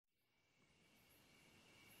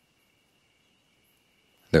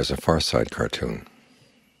There's a Far Side cartoon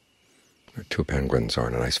where two penguins are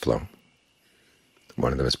on an ice floe.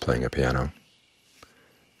 One of them is playing a piano.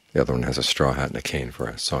 The other one has a straw hat and a cane for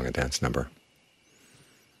a song and dance number.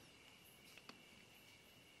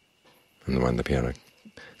 And the one on the piano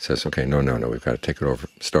says, "Okay, no, we've got to take it over,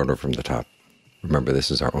 start over from the top. Remember, this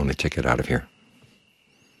is our only ticket out of here."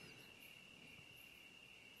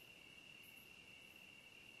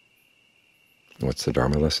 What's the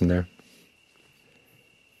Dharma lesson there?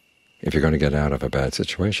 If you're going to get out of a bad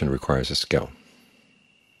situation, it requires a skill.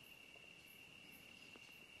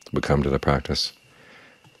 We come to the practice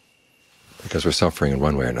because we're suffering in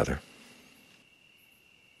one way or another.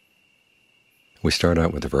 We start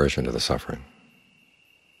out with aversion to the suffering.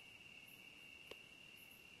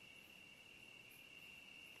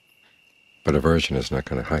 But aversion is not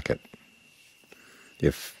going to hack it.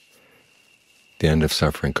 If the end of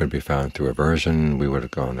suffering could be found through aversion, we would have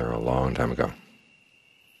gone there a long time ago.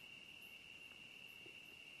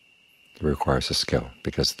 It requires a skill,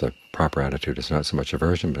 because the proper attitude is not so much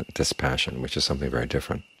aversion, but dispassion, which is something very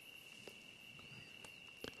different.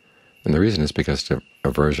 And the reason is because the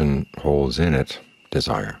aversion holds in it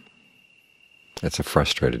desire. It's a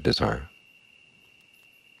frustrated desire.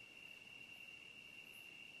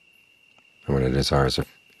 And when a desire is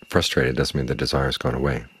frustrated, it doesn't mean the desire has gone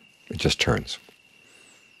away. It just turns.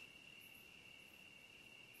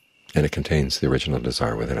 And it contains the original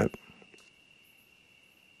desire within it.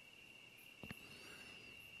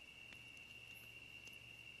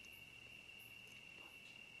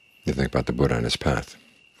 You think about the Buddha and his path.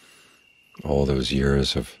 All those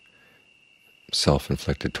years of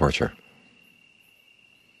self-inflicted torture.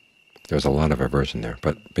 There was a lot of aversion there,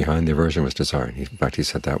 but behind the aversion was desire. In fact, he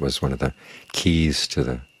said that was one of the keys to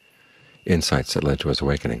the insights that led to his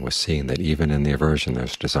awakening, was seeing that even in the aversion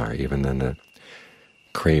there's desire, even in the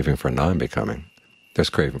craving for non-becoming, there's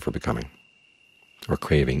craving for becoming, or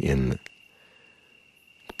craving in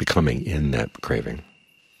becoming in that craving.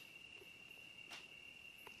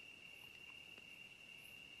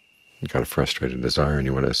 You've got a frustrated desire, and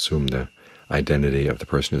you want to assume the identity of the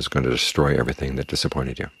person who's going to destroy everything that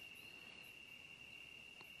disappointed you.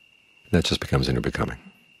 That just becomes a new becoming.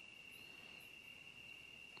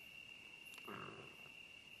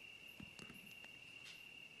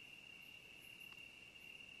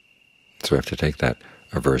 So we have to take that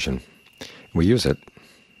aversion. We use it.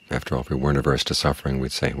 After all, if we weren't averse to suffering,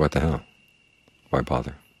 we'd say, what the hell? Why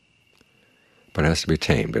bother? But it has to be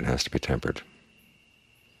tamed. It has to be tempered.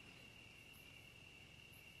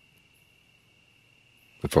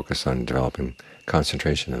 We focus on developing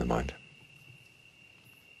concentration in the mind.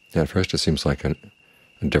 At first it seems like a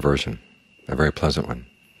diversion, a very pleasant one.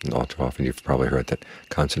 And all too often you've probably heard that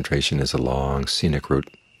concentration is a long, scenic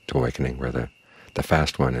route to awakening, where the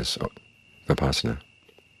fast one is vipassana.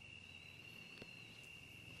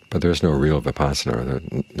 But there's no real vipassana,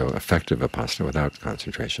 or no effective vipassana without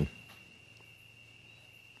concentration.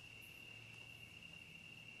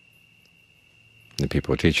 The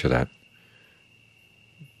people who teach you that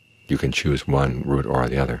you can choose one route or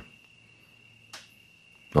the other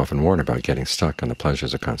often warn about getting stuck on the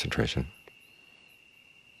pleasures of concentration.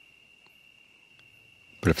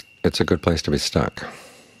 But if it's a good place to be stuck,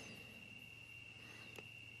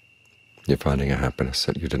 you're finding a happiness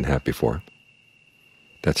that you didn't have before,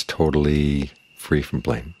 that's totally free from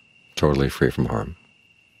blame, totally free from harm.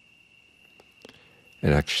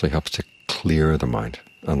 It actually helps to clear the mind,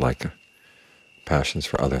 unlike passions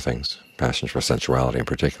for other things, passions for sensuality in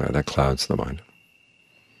particular, that clouds the mind.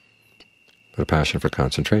 But a passion for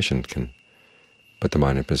concentration can put the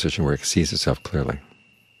mind in a position where it sees itself clearly.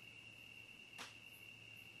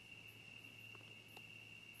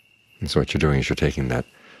 And so what you're doing is you're taking that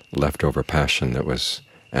leftover passion that was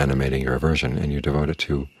animating your aversion, and you devote it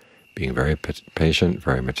to being very patient,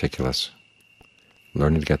 very meticulous,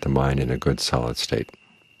 learning to get the mind in a good, solid state.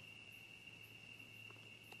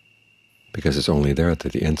 Because it's only there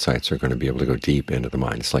that the insights are going to be able to go deep into the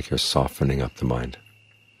mind. It's like you're softening up the mind,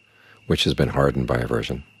 which has been hardened by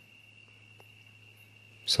aversion,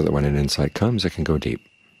 so that when an insight comes, it can go deep.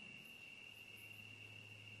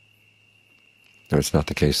 Now, it's not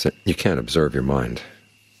the case that you can't observe your mind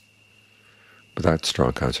without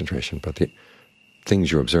strong concentration, but the things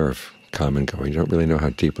you observe come and go. You don't really know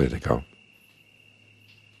how deeply they go.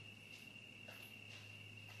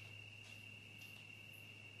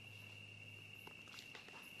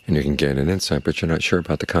 And you can gain an insight, but you're not sure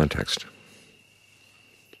about the context.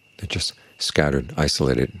 They're just scattered,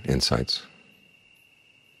 isolated insights,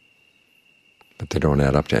 but they don't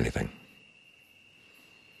add up to anything.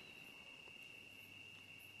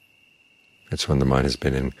 It's when the mind has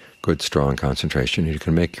been in good, strong concentration, you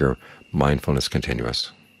can make your mindfulness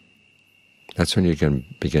continuous. That's when you can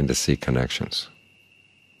begin to see connections.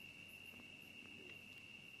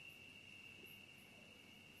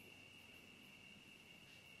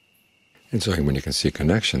 It's only when you can see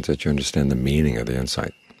connections that you understand the meaning of the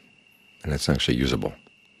insight, and it's actually usable.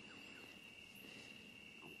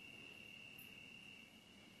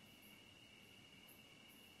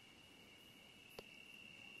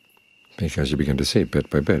 Because you begin to see bit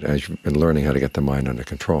by bit, as you've been learning how to get the mind under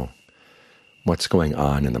control, what's going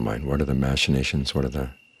on in the mind, what are the machinations, what are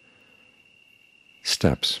the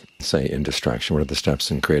steps, say, in distraction, what are the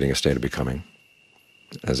steps in creating a state of becoming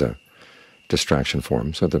as a distraction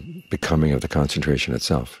form, so the becoming of the concentration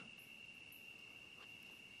itself.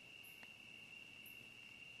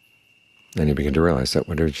 Then you begin to realize that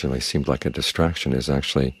what originally seemed like a distraction is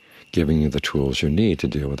actually giving you the tools you need to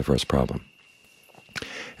deal with the first problem.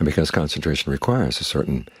 And because concentration requires a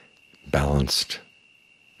certain balanced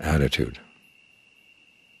attitude,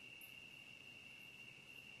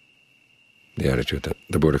 the attitude that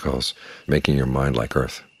the Buddha calls making your mind like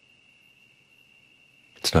earth.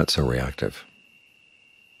 It's not so reactive.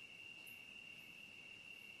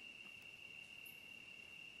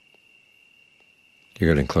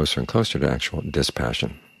 You're getting closer and closer to actual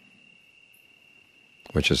dispassion,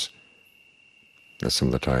 which is, as some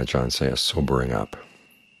of the Tayajans say, a sobering up.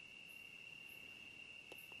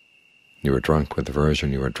 You were drunk with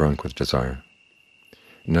aversion, you were drunk with desire.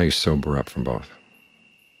 Now you sober up from both.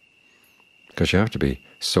 Because you have to be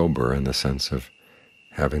sober in the sense of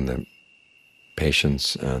having the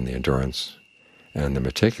patience and the endurance and the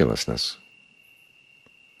meticulousness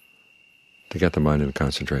to get the mind into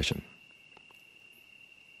concentration.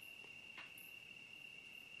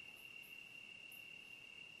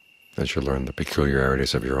 As you learn the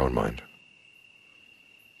peculiarities of your own mind.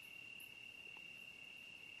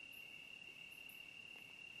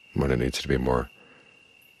 When it needs to be more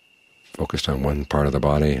focused on one part of the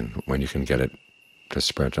body, and when you can get it to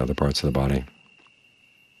spread to other parts of the body.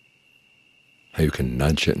 How you can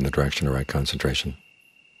nudge it in the direction of right concentration.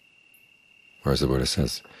 Or as the Buddha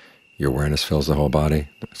says, your awareness fills the whole body,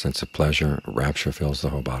 a sense of pleasure, rapture fills the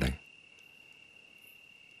whole body.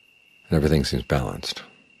 And everything seems balanced.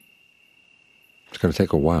 It's going to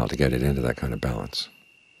take a while to get it into that kind of balance.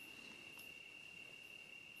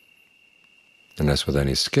 And as with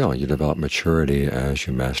any skill, you develop maturity as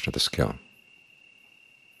you master the skill.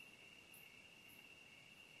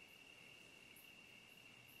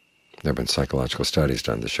 There have been psychological studies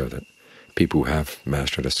done to show that people who have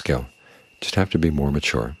mastered a skill just have to be more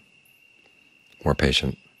mature, more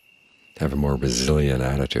patient, have a more resilient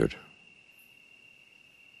attitude,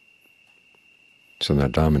 so they're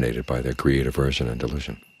not dominated by their greed, aversion, and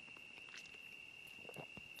delusion.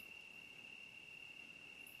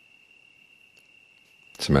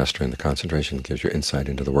 So mastering the concentration gives you insight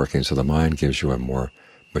into the workings of the mind, gives you a more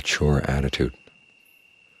mature attitude,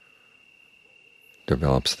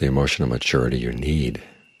 develops the emotional maturity you need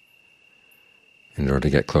in order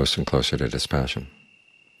to get closer and closer to dispassion.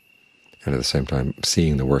 And at the same time,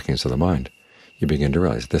 seeing the workings of the mind, you begin to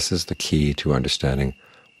realize this is the key to understanding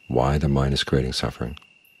why the mind is creating suffering,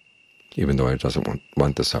 even though it doesn't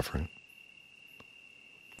want the suffering,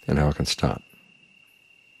 and how it can stop.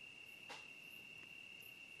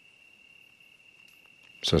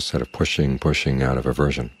 So instead of pushing out of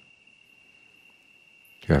aversion,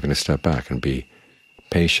 you're having to step back and be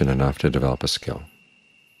patient enough to develop a skill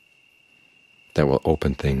that will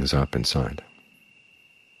open things up inside.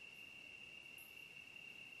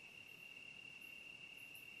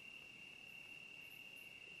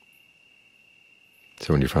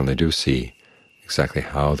 So when you finally do see exactly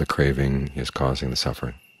how the craving is causing the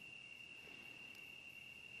suffering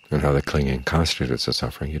and how the clinging constitutes the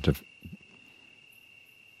suffering, you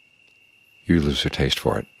lose your taste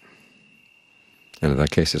for it. And in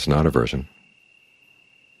that case, it's not aversion,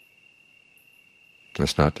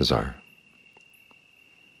 it's not desire,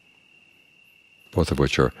 both of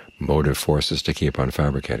which are motive forces to keep on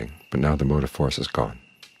fabricating. But now the motive force is gone.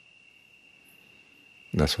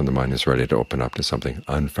 And that's when the mind is ready to open up to something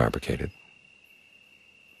unfabricated.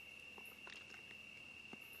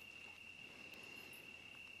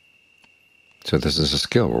 So this is a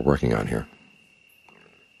skill we're working on here.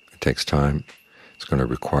 It takes time. It's going to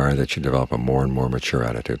require that you develop a more and more mature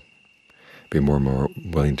attitude, be more and more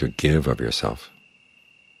willing to give of yourself.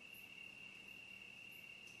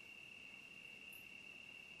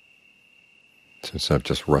 So instead of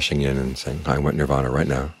just rushing in and saying, I want nirvana right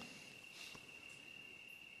now,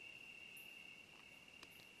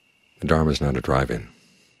 the Dharma is not a drive-in.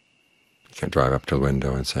 You can't drive up to the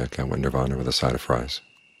window and say, okay, I want nirvana with a side of fries,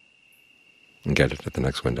 and get it at the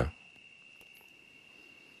next window.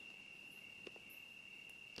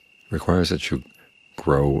 It requires that you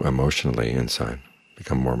grow emotionally inside,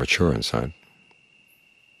 become more mature inside.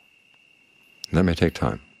 And that may take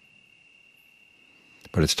time,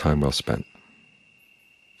 but it's time well spent.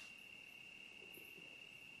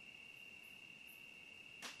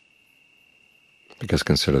 Because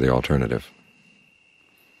consider the alternative.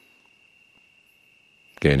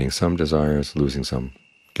 Gaining some desires, losing some,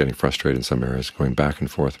 getting frustrated in some areas, going back and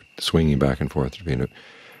forth, swinging back and forth between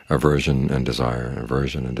aversion and desire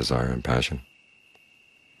and passion,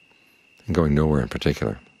 and going nowhere in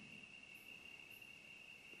particular.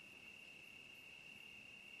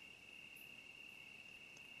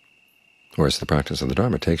 Whereas the practice of the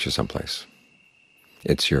Dharma takes you someplace.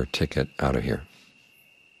 It's your ticket out of here.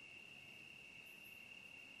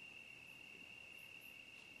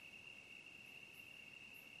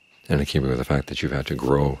 And in keeping with the fact that you've had to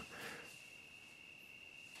grow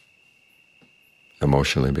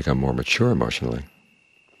emotionally, become more mature emotionally,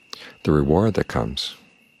 the reward that comes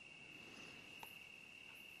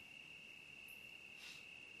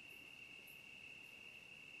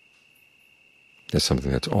is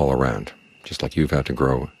something that's all around, just like you've had to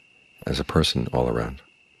grow as a person all around.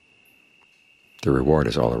 The reward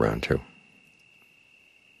is all around too.